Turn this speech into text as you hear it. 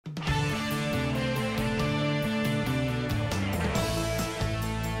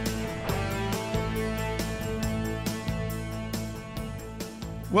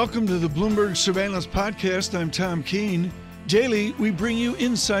Welcome to the Bloomberg Surveillance Podcast. I'm Tom Keene. Daily, we bring you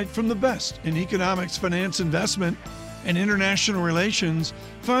insight from the best in economics, finance, investment, and international relations.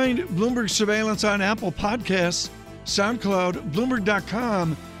 Find Bloomberg Surveillance on Apple Podcasts, SoundCloud,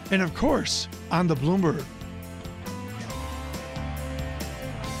 Bloomberg.com, and of course, on the Bloomberg.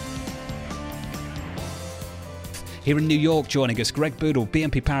 Here in New York, joining us, Greg Boutle,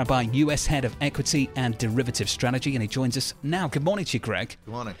 BNP Paribas US Head of Equity and Derivative Strategy, and he joins us now. Good morning to you, Greg.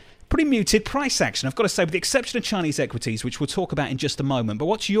 Good morning. Pretty muted price action, I've got to say, with the exception of Chinese equities, which we'll talk about in just a moment. But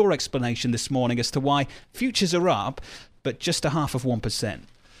what's your explanation this morning as to why futures are up, but just 0.5%?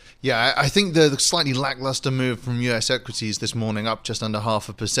 Yeah, I think the slightly lackluster move from US equities this morning, up just under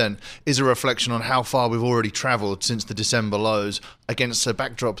 0.5%, is a reflection on how far we've already travelled since the December lows against a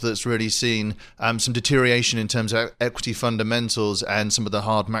backdrop that's really seen some deterioration in terms of equity fundamentals and some of the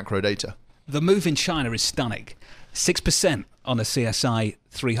hard macro data. The move in China is stunning. 6% on the CSI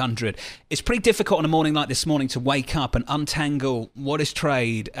 300. It's pretty difficult on a morning like this morning to wake up and untangle what is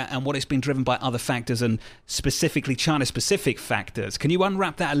trade and what has been driven by other factors and specifically China-specific factors. Can you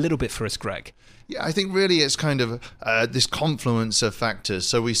unwrap that a little bit for us, Greg? Yeah, I think really it's kind of this confluence of factors.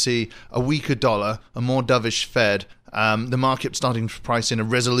 So we see a weaker dollar, a more dovish Fed, the market starting to price in a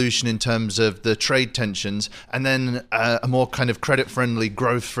resolution in terms of the trade tensions, and then a more kind of credit-friendly,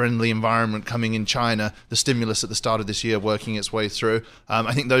 growth-friendly environment coming in China, the stimulus at the start of this year working its way through.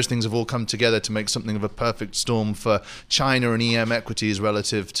 I think those things have all come together to make something of a perfect storm for China and EM equities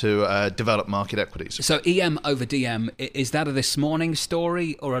relative to developed market equities. So EM over DM, is that a this morning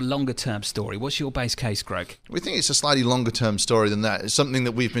story or a longer-term story? What's your base case, Greg? We think it's a slightly longer-term story than that. It's something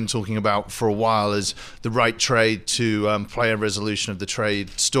that we've been talking about for a while as the right trade to play a resolution of the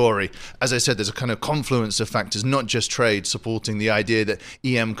trade story. As I said, there's a kind of confluence of factors, not just trade, supporting the idea that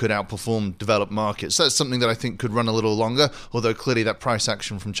EM could outperform developed markets. That's something that I think could run a little longer, although clearly that price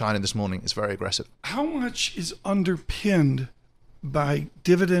action from China this morning is very aggressive. How much is underpinned by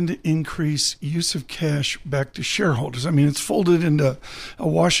dividend increase, use of cash back to shareholders? I mean, it's folded into a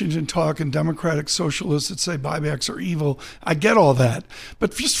Washington talk and Democratic socialists that say buybacks are evil. I get all that.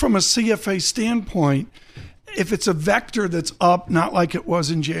 But just from a CFA standpoint, if it's a vector that's up, not like it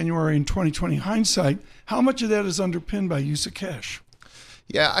was in January in 2020 hindsight, how much of that is underpinned by use of cash?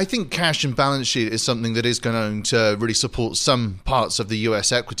 Yeah, I think cash and balance sheet is something that is going to really support some parts of the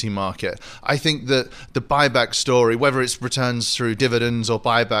US equity market. I think that the buyback story, whether it's returns through dividends or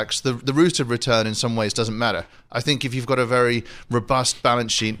buybacks, the route of return in some ways doesn't matter. I think if you've got a very robust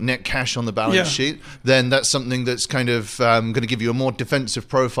balance sheet, net cash on the balance sheet, then that's something that's kind of going to give you a more defensive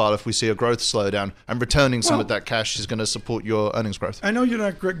profile if we see a growth slowdown. And returning some of that cash is going to support your earnings growth. I know you're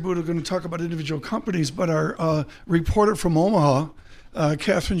not, Greg Boutle, going to talk about individual companies, but our reporter from Omaha,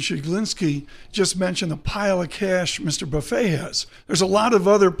 Catherine Shiglinski, just mentioned the pile of cash Mr. Buffet has. There's a lot of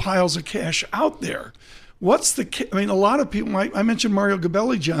other piles of cash out there. A lot of people, I mentioned Mario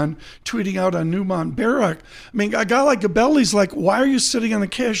Gabelli, John, tweeting out on Newmont Barrack. I mean, a guy like Gabelli's like, why are you sitting on the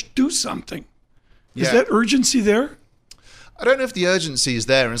cash? Do something. Is that urgency there? I don't know if the urgency is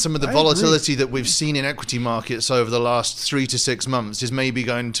there, and some of the volatility that we've seen in equity markets over the last 3 to 6 months is maybe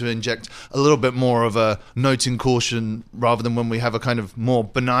going to inject a little bit more of a note in caution rather than when we have a kind of more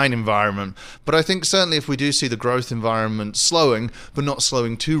benign environment. But I think certainly if we do see the growth environment slowing, but not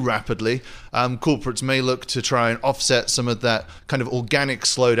slowing too rapidly, corporates may look to try and offset some of that kind of organic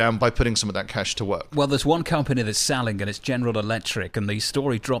slowdown by putting some of that cash to work. Well, there's one company that's selling, and it's General Electric, and the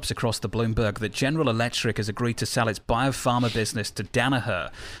story drops across the Bloomberg that General Electric has agreed to sell its biopharma business to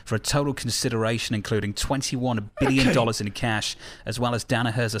Danaher for a total consideration including $21 billion in cash, as well as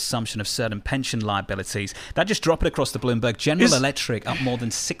Danaher's assumption of certain pension liabilities. That just dropped it across the Bloomberg. General Electric up more than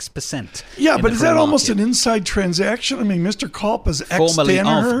 6%. Yeah, but is that almost an inside transaction? I mean, Mr. Culp is formerly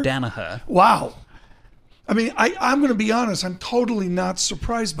ex-Danaher. of Danaher. Wow. I mean, I'm going to be honest, I'm totally not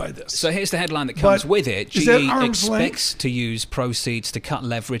surprised by this. So here's the headline that comes with it. GE expects to use proceeds to cut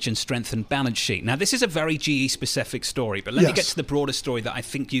leverage and strengthen balance sheet. Now, this is a very GE-specific story, but let me get to the broader story that I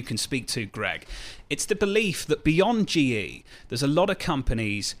think you can speak to, Greg. It's the belief that beyond GE, there's a lot of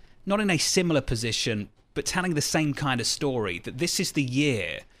companies, not in a similar position, but telling the same kind of story, that this is the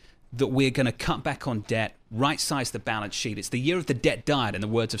year that we're going to cut back on debt, right-size the balance sheet. It's the year of the debt diet, in the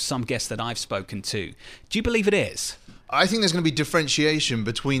words of some guests that I've spoken to. Do you believe it is? I think there's going to be differentiation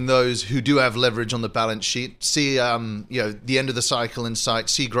between those who do have leverage on the balance sheet, see the end of the cycle in sight,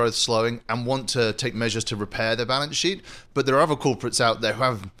 see growth slowing, and want to take measures to repair their balance sheet. But there are other corporates out there who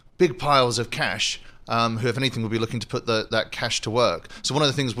have big piles of cash who, if anything, will be looking to put that cash to work. So one of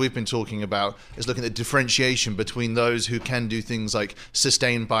the things we've been talking about is looking at differentiation between those who can do things like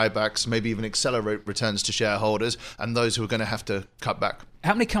sustain buybacks, maybe even accelerate returns to shareholders, and those who are going to have to cut back.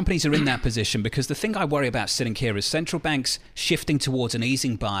 How many companies are in that position? Because the thing I worry about sitting here is central banks shifting towards an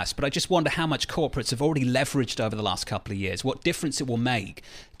easing bias, but I just wonder how much corporates have already leveraged over the last couple of years, what difference it will make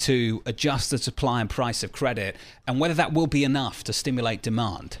to adjust the supply and price of credit, and whether that will be enough to stimulate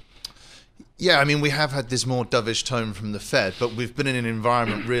demand. Yeah, I mean, we have had this more dovish tone from the Fed, but we've been in an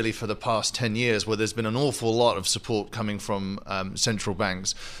environment really for the past 10 years where there's been an awful lot of support coming from central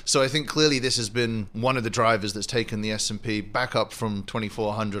banks. So I think clearly this has been one of the drivers that's taken the S&P back up from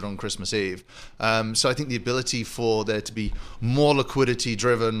 2,400 on Christmas Eve. So I think the ability for there to be more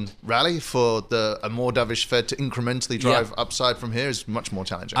liquidity-driven rally for a more dovish Fed to incrementally drive upside from here is much more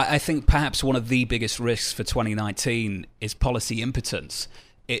challenging. I think perhaps one of the biggest risks for 2019 is policy impotence.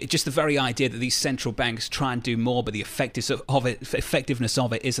 Just the very idea that these central banks try and do more, but the effectiveness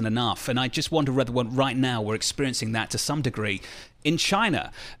of it isn't enough. And I just wonder whether right now we're experiencing that to some degree in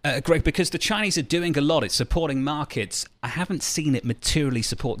China, Greg, because the Chinese are doing a lot. It's supporting markets. I haven't seen it materially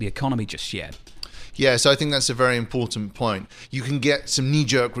support the economy just yet. Yeah, so I think that's a very important point. You can get some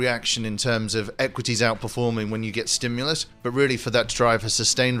knee-jerk reaction in terms of equities outperforming when you get stimulus, but really for that to drive a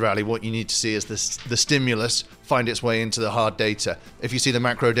sustained rally, what you need to see is the stimulus find its way into the hard data. If you see the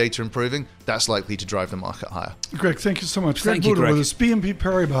macro data improving, that's likely to drive the market higher. Greg, thank you so much. Thank you, Boutle Greg. with us, BNP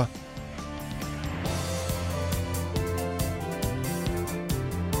Paribas.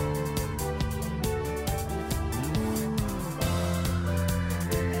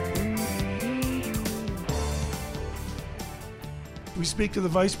 We speak to the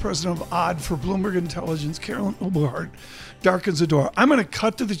Vice President of ODD for Bloomberg Intelligence, Carolyn Oberhardt, darkens the door. I'm going to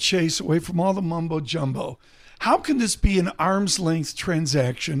cut to the chase away from all the mumbo jumbo. How can this be an arm's length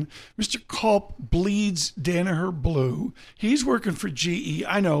transaction? Mr. Culp bleeds Danaher blue. He's working for GE.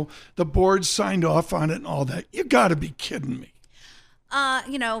 I know the board signed off on it and all that. You got to be kidding me.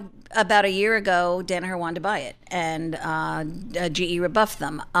 About a year ago, Danaher wanted to buy it, and GE rebuffed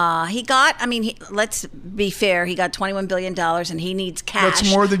them. Let's be fair. He got $21 billion, and he needs cash.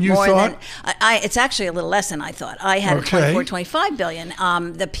 That's more than you thought? It's actually a little less than I thought. I had $25 billion.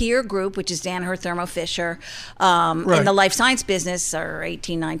 The peer group, which is Danaher, Thermo Fisher, in the life science business, are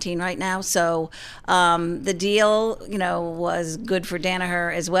 18, 19 right now. So the deal, was good for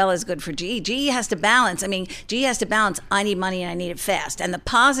Danaher as well as good for GE. GE has to balance. GE has to balance, I need money and I need it fast. And the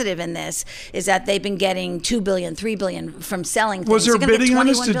positive in this is that they've been getting $2 billion, $3 billion from selling things. Was there bidding on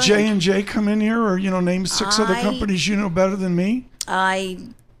this? Did J&J come in here or, name six other companies you know better than me?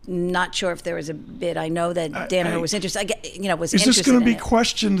 I'm not sure if there was a bid. I know that Danaher was interested. Is this going to be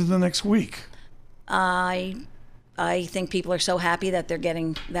questioned in the next week? I think people are so happy that they're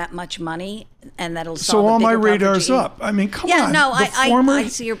getting that much money, and that'll solve. So all my radar's up. Come on. Yeah, no, I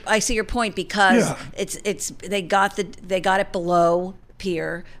see your point because they got it below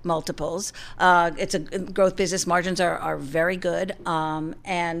peer multiples. It's a growth business. Margins are very good,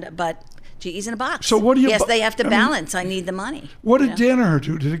 but GE's in a box. So what do you? Yes, they have to balance. I need the money. What did Danaher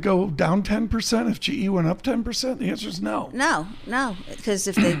do? Did it go down 10% if GE went up 10%? The answer is no. No, because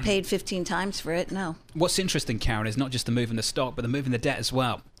if they paid 15 times for it, no. What's interesting, Karen, is not just the move in the stock, but the move in the debt as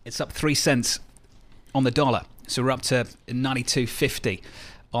well. It's up 3 cents on the dollar, so we're up to 92.50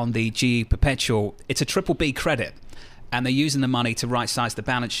 on the GE perpetual. It's a triple B credit. And they're using the money to right-size the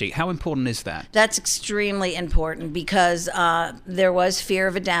balance sheet. How important is that? That's extremely important because there was fear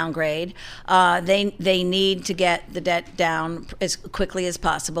of a downgrade. They need to get the debt down as quickly as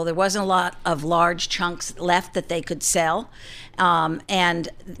possible. There wasn't a lot of large chunks left that they could sell.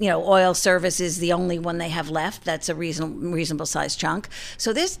 Oil service is the only one they have left. That's a reasonable sized chunk.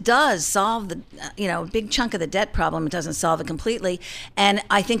 So this does solve the, big chunk of the debt problem. It doesn't solve it completely. And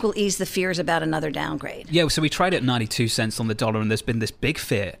I think will ease the fears about another downgrade. Yeah, so we trade at 92 cents on the dollar, and there's been this big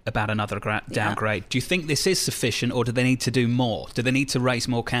fear about another downgrade. Do you think this is sufficient, or do they need to do more? Do they need to raise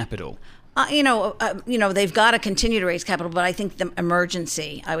more capital? They've got to continue to raise capital, but I think the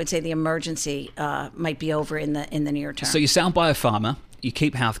emergency might be over in the near term. So you sell biopharma, you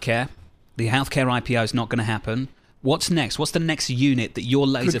keep healthcare. The healthcare IPO is not going to happen. What's next? What's the next unit that you're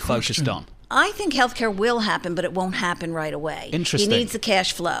laser focused on? I think healthcare will happen, but it won't happen right away. Interesting. He needs the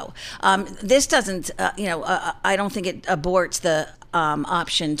cash flow. This doesn't, I don't think it aborts the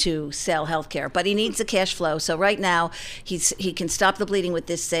option to sell healthcare, but he needs the cash flow. So right now, he can stop the bleeding with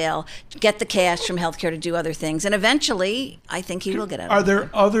this sale, get the cash from healthcare to do other things, and eventually, I think he will get out of it. Are there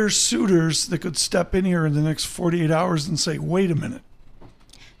other suitors that could step in here in the next 48 hours and say, wait a minute?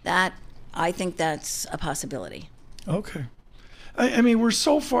 I think that's a possibility. Okay. I mean, we're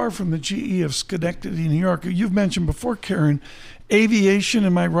so far from the GE of Schenectady, New York. You've mentioned before, Karen, aviation.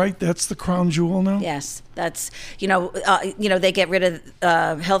 Am I right? That's the crown jewel now. Yes, that's they get rid of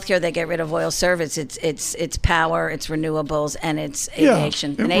healthcare. They get rid of oil service. It's power. It's renewables, and it's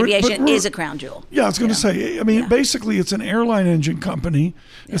aviation. And aviation is a crown jewel. Yeah, I was going to say. I mean, basically, it's an airline engine company.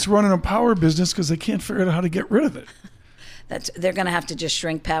 Yeah. It's running a power business because they can't figure out how to get rid of it. They're going to have to just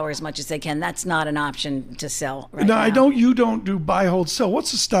shrink power as much as they can. That's not an option to sell right now. Now, I don't. You don't do buy, hold, sell.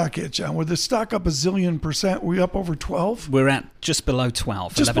 What's the stock at, John? With the stock up 1,000,000%, we up over 12? We're at just below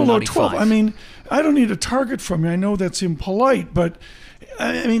 12. Just below 12. I mean, I don't need a target from you. I know that's impolite, but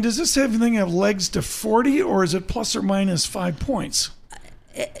I mean, does this everything have legs to 40, or is it plus or minus 5 points?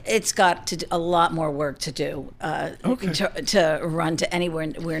 It's got a lot more work to do to run to anywhere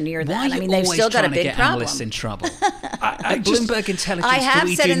near that. Why I mean, they've still got a big problem. Analysts in trouble. Bloomberg Intelligence. I have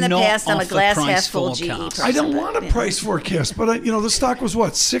said in the past I'm a glass half full GE person. I don't want a price forecast, but the stock was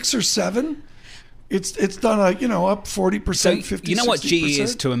what, 6 or 7? It's done up 40%, 50%. You know what 60%? GE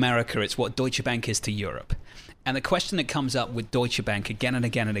is to America? It's what Deutsche Bank is to Europe. And the question that comes up with Deutsche Bank again and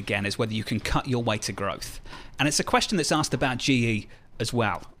again and again is whether you can cut your way to growth. And it's a question that's asked about GE as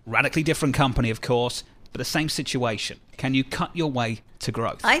well. Radically different company, of course, but the same situation. Can you cut your way to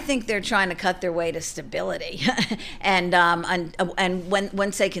growth? I think they're trying to cut their way to stability, and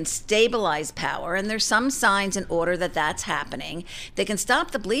once they can stabilize power, and there's some signs in order that that's happening, they can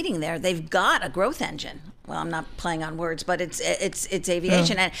stop the bleeding there. They've got a growth engine. Well, I'm not playing on words, but it's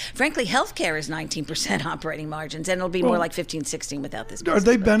aviation, and frankly, healthcare is 19% operating margins, and it'll be more like 15, 16 without this. Are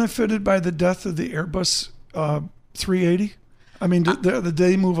they benefited by the death of the Airbus 380? I mean, did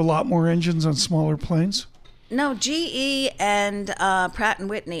they move a lot more engines on smaller planes? No, GE and Pratt &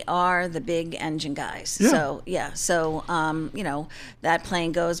 Whitney are the big engine guys. Yeah. So that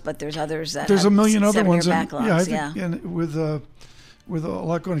plane goes, but there's others that there's have a million other ones. Backlogs, and with a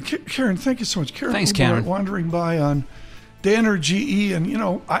lot going on. Karen, thank you so much. Thanks, Karen. Wandering by on Danner, GE,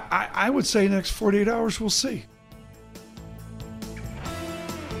 and I would say next 48 hours we'll see.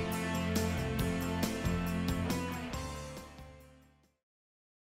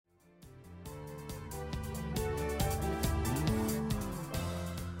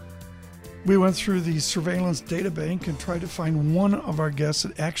 We went through the surveillance data bank and tried to find one of our guests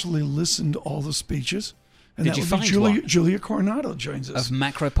that actually listened to all the speeches. And Did that you would find be Julia Coronado joins us. Of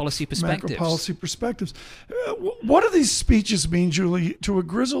Macro Policy Perspectives. Macro Policy Perspectives. What do these speeches mean, Julie, to a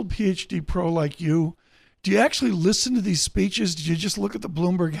grizzled PhD pro like you? Do you actually listen to these speeches? Do you just look at the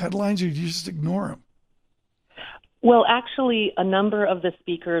Bloomberg headlines, or do you just ignore them? Well, actually, a number of the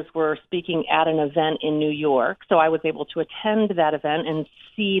speakers were speaking at an event in New York, so I was able to attend that event and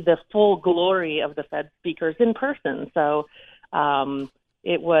see the full glory of the Fed speakers in person. So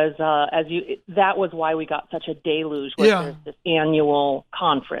it was that was why we got such a deluge. There's this annual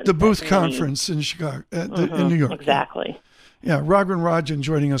conference, the Booth Conference in Chicago, in New York. Exactly. Yeah, Raghuram Rajan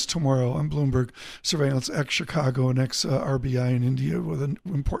joining us tomorrow on Bloomberg Surveillance, ex-Chicago and ex-RBI in India, with an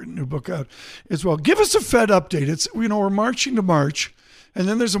important new book out as well. Give us a Fed update. It's we're marching to March, and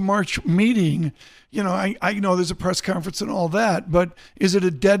then there's a March meeting. I know there's a press conference and all that, but is it a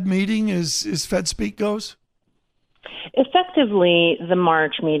dead meeting as Fed speak goes? Effectively, the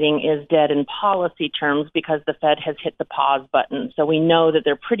March meeting is dead in policy terms because the Fed has hit the pause button. So we know that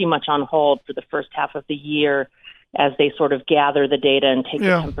they're pretty much on hold for the first half of the year as they sort of gather the data and take the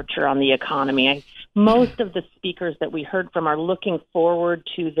temperature on the economy. Most of the speakers that we heard from are looking forward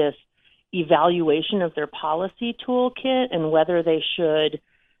to this evaluation of their policy toolkit and whether they should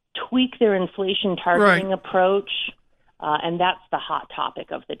tweak their inflation targeting approach. And that's the hot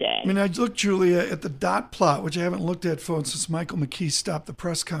topic of the day. I mean, I looked, Julia, at the dot plot, which I haven't looked at, phone since Michael McKee stopped the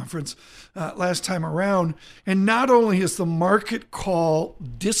press conference last time around. And not only is the market call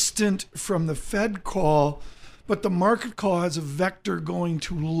distant from the Fed call, but the market call has a vector going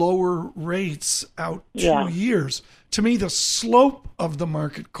to lower rates out 2 years. To me, the slope of the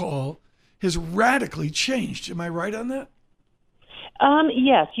market call has radically changed. Am I right on that?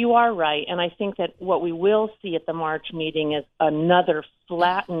 Yes, you are right. And I think that what we will see at the March meeting is another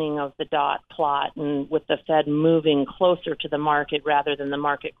flattening of the dot plot, and with the Fed moving closer to the market rather than the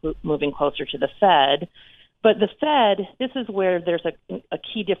market moving closer to the Fed. But the Fed, this is where there's a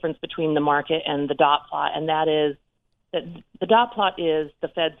key difference between the market and the dot plot, and that is that the dot plot is the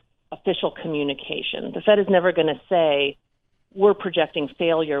Fed's official communication. The Fed is never going to say, we're projecting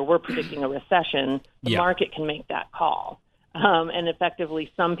failure, we're predicting a recession. The market can make that call. And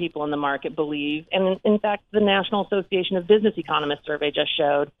effectively, some people in the market believe, and in fact, the National Association of Business Economists survey just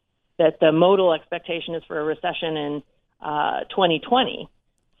showed that the modal expectation is for a recession in 2020.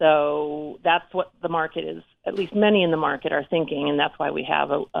 So that's what the market at least many in the market are thinking, and that's why we have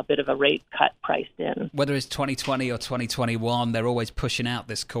a bit of a rate cut priced in. Whether it's 2020 or 2021, they're always pushing out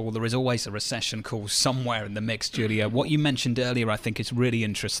this call. There is always a recession call somewhere in the mix, Julia. What you mentioned earlier, I think, is really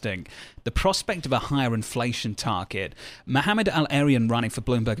interesting. The prospect of a higher inflation target. Mohammed Al-Arian running for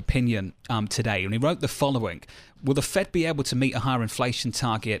Bloomberg Opinion today, and he wrote the following: will the Fed be able to meet a higher inflation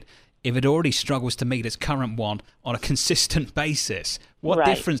target if it already struggles to meet its current one on a consistent basis? What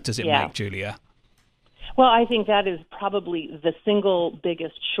difference does it make, Julia? Well, I think that is probably the single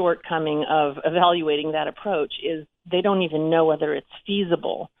biggest shortcoming of evaluating that approach is they don't even know whether it's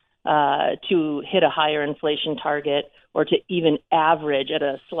feasible to hit a higher inflation target or to even average at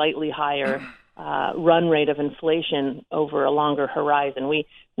a slightly higher run rate of inflation over a longer horizon. We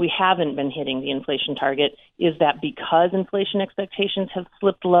haven't been hitting the inflation target. Is that because inflation expectations have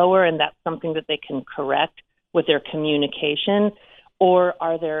slipped lower and that's something that they can correct with their communication? Or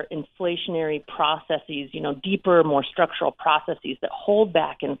are there inflationary processes, deeper, more structural processes that hold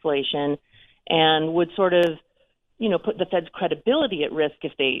back inflation and would sort of, put the Fed's credibility at risk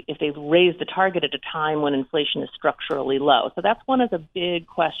if they raise the target at a time when inflation is structurally low? So that's one of the big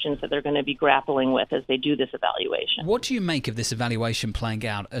questions that they're going to be grappling with as they do this evaluation. What do you make of this evaluation playing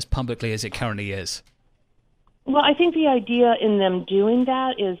out as publicly as it currently is? Well, I think the idea in them doing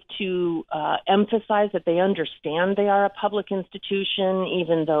that is to emphasize that they understand they are a public institution,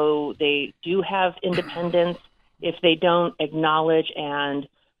 even though they do have independence. If they don't acknowledge and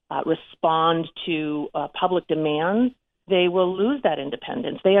respond to public demands, they will lose that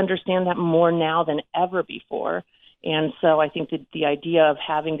independence. They understand that more now than ever before. And so I think that the idea of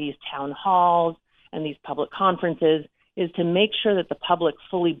having these town halls and these public conferences is to make sure that the public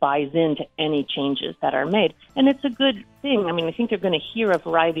fully buys into any changes that are made. And it's a good thing. I mean, I think they're going to hear a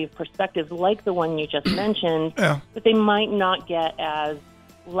variety of perspectives like the one you just mentioned, but they might not get as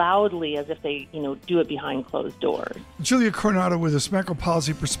loudly as if they, do it behind closed doors. Julia Coronado with us, Macro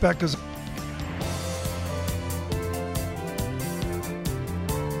Policy Perspectives.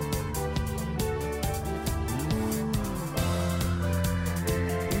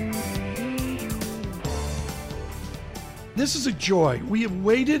 This is a joy. We have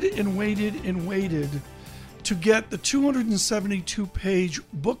waited and waited and waited to get the 272-page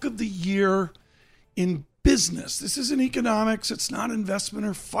book of the year in business. This isn't economics. It's not investment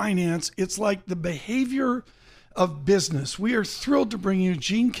or finance. It's like the behavior of business. We are thrilled to bring you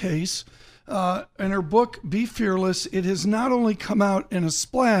Jean Case and her book, Be Fearless. It has not only come out in a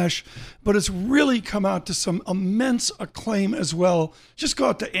splash, but it's really come out to some immense acclaim as well. Just go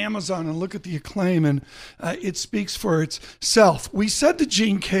out to Amazon and look at the acclaim, and it speaks for itself. We said to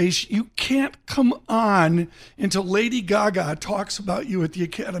Jean Case, you can't come on until Lady Gaga talks about you at the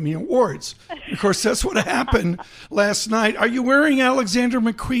Academy Awards. Of course, that's what happened last night. Are you wearing Alexander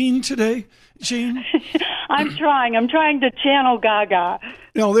McQueen today, Jean? I'm trying to channel Gaga.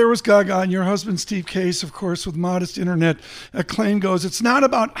 There was Gaga, and your husband, Steve Case, of course, with modest internet acclaim goes, it's not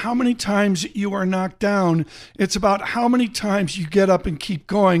about how many times you are knocked down. It's about how many times you get up and keep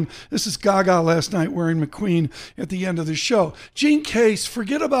going. This is Gaga last night wearing McQueen at the end of the show. Jean Case,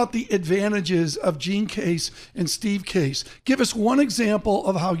 forget about the advantages of Jean Case and Steve Case. Give us one example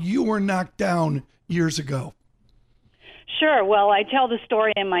of how you were knocked down years ago. Sure. Well, I tell the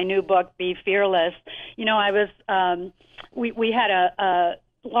story in my new book, Be Fearless. I was, we had a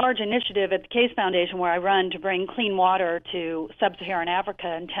large initiative at the Case Foundation where I run to bring clean water to sub-Saharan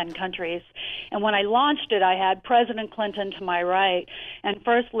Africa in 10 countries. And when I launched it, I had President Clinton to my right and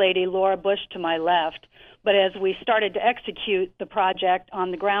First Lady Laura Bush to my left. But as we started to execute the project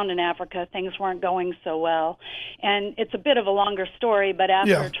on the ground in Africa, things weren't going so well. And it's a bit of a longer story, but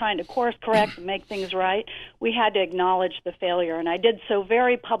after trying to course correct and make things right, we had to acknowledge the failure. And I did so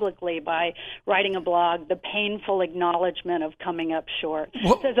very publicly by writing a blog, The Painful Acknowledgement of Coming Up Short.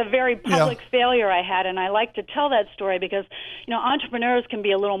 So it's a very public failure I had, and I like to tell that story because, entrepreneurs can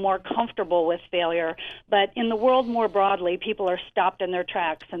be a little more comfortable with failure, but in the world more broadly, people are stopped in their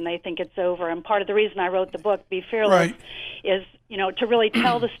tracks and they think it's over. And part of the reason I wrote the book, Be Fearless, is, to really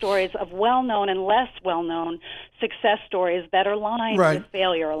tell the stories of well-known and less well-known success stories that are lined with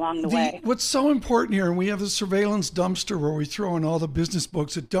failure along the way. What's so important here, and we have the surveillance dumpster where we throw in all the business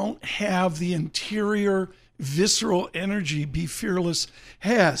books that don't have the interior visceral energy Be Fearless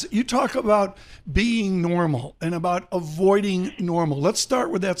has. You talk about being normal and about avoiding normal. Let's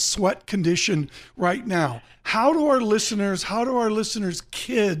start with that sweat condition right now. How do our listeners'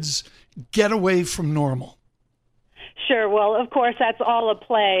 kids get away from normal? Sure. Well, of course, that's all a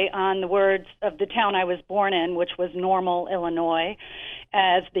play on the words of the town I was born in, which was Normal, Illinois.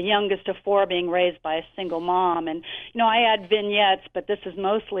 as the youngest of four being raised by a single mom. And, I add vignettes, but this is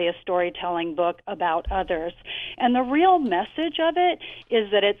mostly a storytelling book about others. And the real message of it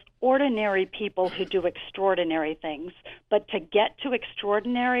is that it's ordinary people who do extraordinary things. But to get to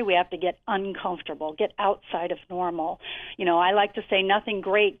extraordinary, we have to get uncomfortable, get outside of normal. I like to say nothing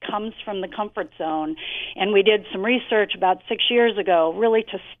great comes from the comfort zone. And we did some research about 6 years ago, really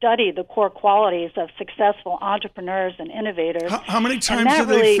to study the core qualities of successful entrepreneurs and innovators. How many times did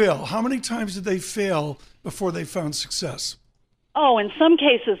they fail? How many times did they fail before they found success? Oh, in some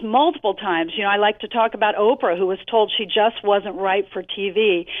cases, multiple times. I like to talk about Oprah, who was told she just wasn't right for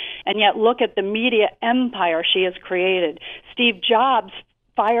TV, and yet look at the media empire she has created. Steve Jobs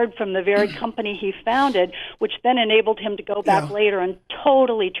fired from the very company he founded, which then enabled him to go back later and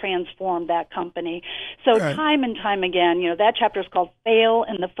totally transform that company. So time and time again, that chapter is called Fail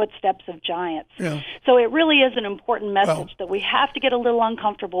in the Footsteps of Giants. Yeah. So it really is an important message that we have to get a little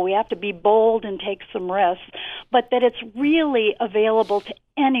uncomfortable. We have to be bold and take some risks, but that it's really available to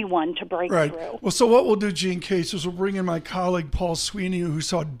anyone to break through. Well, so what we'll do, Gene Case, is we'll bring in my colleague Paul Sweeney, who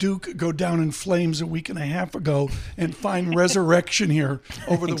saw Duke go down in flames a week and a half ago, and find resurrection here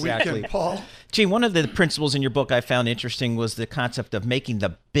over the weekend. Paul? Gene, one of the principles in your book I found interesting was the concept of making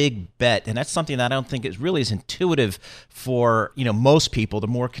the big bet, and that's something that I don't think is really as intuitive for most people, the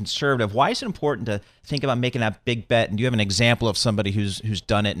more conservative. Why is it important to think about making that big bet, and do you have an example of somebody who's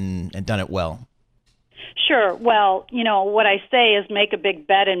done it and done it well? Sure. Well, what I say is make a big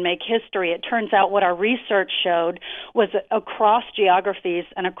bet and make history. It turns out what our research showed was that across geographies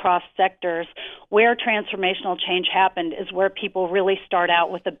and across sectors, where transformational change happened is where people really start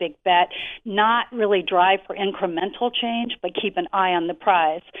out with a big bet, not really drive for incremental change, but keep an eye on the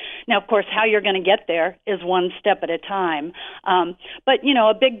prize. Now, of course, how you're going to get there is one step at a time. But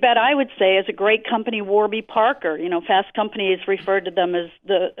a big bet, I would say, is a great company, Warby Parker. Fast Company has referred to them as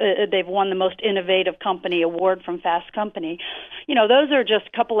they've won the most innovative company award from Fast Company. Those are just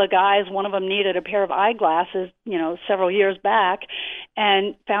a couple of guys. One of them needed a pair of eyeglasses, several years back,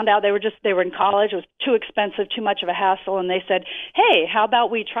 and found out they were in college. It was too expensive, too much of a hassle, and they said, hey, how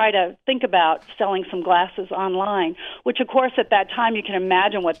about we try to think about selling some glasses online? Which, of course, at that time, you can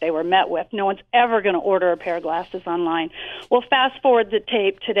imagine what they were met with. No one's ever going to order a pair of glasses online. Well, fast forward the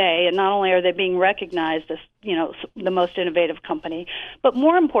tape today, and not only are they being recognized as the most innovative company, but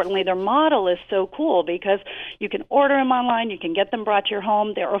more importantly, their model is so cool because you can order them online, you can get them brought to your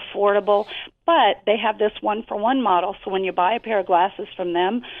home, they're affordable, but they have this one-for-one model. So when you buy a pair of glasses from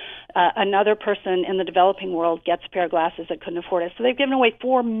them, another person in the developing world gets a pair of glasses that couldn't afford it. So they've given away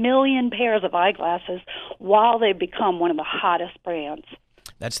 4 million pairs of eyeglasses while they've become one of the hottest brands.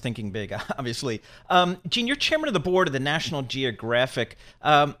 That's thinking big, obviously. Gene, you're chairman of the board of the National Geographic.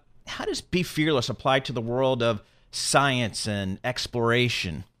 How does Be Fearless apply to the world of science and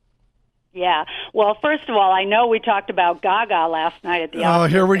exploration? Yeah. Well, first of all, I know we talked about Gaga last night at the Oscars. Oh,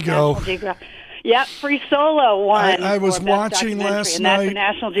 here we go. Yep, Free Solo won. I was watching last and night. That's a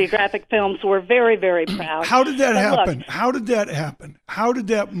National Geographic film, so we're very, very proud. How did that happen? How did that happen? How did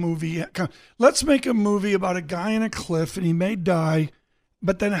that movie Let's make a movie about a guy in a cliff, and he may die,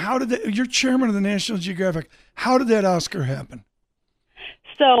 but then how did that... You're chairman of the National Geographic. How did that Oscar happen?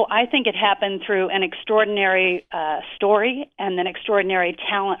 So I think it happened through an extraordinary story and then extraordinary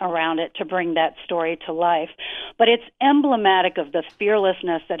talent around it to bring that story to life. But it's emblematic of the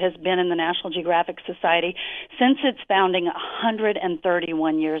fearlessness that has been in the National Geographic Society since its founding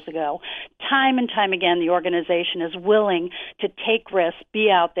 131 years ago. Time and time again, the organization is willing to take risks,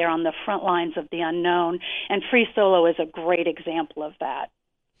 be out there on the front lines of the unknown, and Free Solo is a great example of that.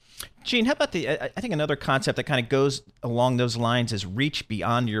 Gene, how about I think another concept that kind of goes along those lines is reach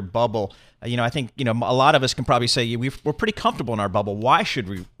beyond your bubble. I think, a lot of us can probably say we're pretty comfortable in our bubble. Why should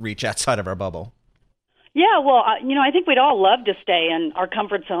we reach outside of our bubble? Yeah, well, I think we'd all love to stay in our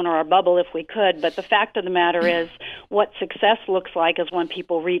comfort zone or our bubble if we could, but the fact of the matter is what success looks like is when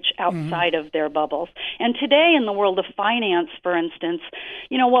people reach outside of their bubbles. And today in the world of finance, for instance,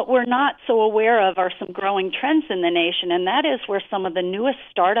 what we're not so aware of are some growing trends in the nation, and that is where some of the newest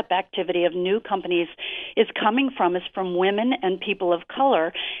startup activity of new companies is coming from, is from women and people of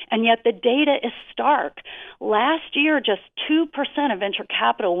color, and yet the data is stark. Last year, just 2% of venture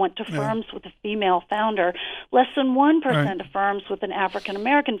capital went to firms with a female founder. founder, less than 1% of firms with an African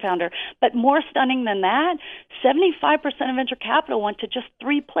American founder. But more stunning than that, 75% of venture capital went to just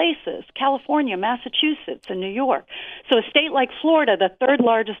 3 places: California, Massachusetts, and New York. So a state like Florida, the third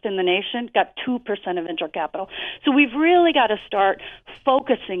largest in the nation, got 2% of venture capital. So we've really got to start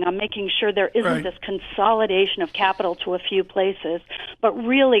focusing on making sure there isn't this consolidation of capital to a few places, but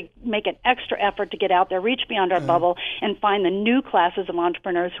really make an extra effort to get out there, reach beyond our bubble, and find the new classes of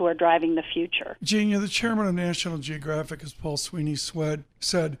entrepreneurs who are driving the future. Gene, you're the chairman of National Geographic, as Paul Sweeney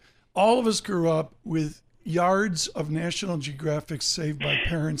said. All of us grew up with yards of National Geographic saved by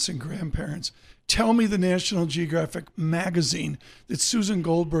parents and grandparents. Tell me the National Geographic magazine that Susan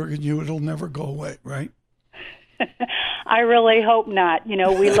Goldberg and you, it'll never go away, right? I really hope not. You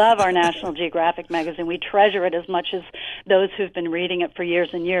know, we love our National Geographic magazine. We treasure it as much as those who've been reading it for years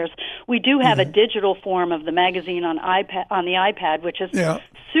and years. We do have a digital form of the magazine on the iPad, which is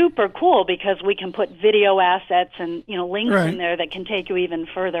super cool because we can put video assets and, you know, links in there that can take you even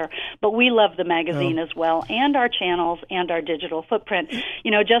further. But we love the magazine as well, and our channels and our digital footprint.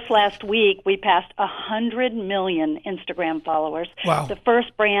 You know, just last week we passed 100 million Instagram followers. Wow. The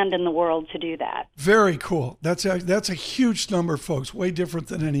first brand in the world to do that. Very cool. That's a huge number, folks. Way different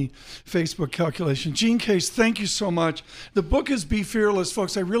than any Facebook calculation. Gene Case, thank you so much. The book is Be Fearless,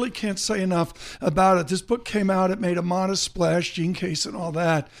 folks. I really can't say enough about it. This book came out. It made a modest splash, Gene Case and all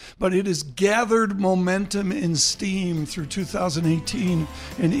that. But it has gathered momentum and steam through 2018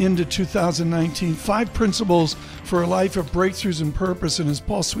 and into 2019. 5 principles for a life of breakthroughs and purpose. And as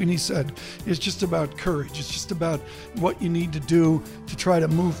Paul Sweeney said, it's just about courage. It's just about what you need to do to try to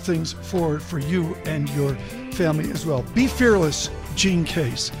move things forward for you and your family as well. Be Fearless, Gene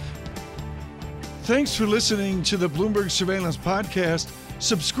Case. Thanks for listening to the Bloomberg Surveillance Podcast.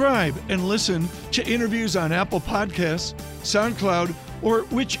 Subscribe and listen to interviews on Apple Podcasts, SoundCloud, or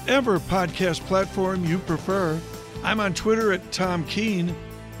whichever podcast platform you prefer. I'm on Twitter at Tom Keene.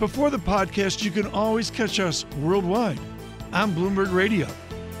 Before the podcast, you can always catch us worldwide on Bloomberg Radio.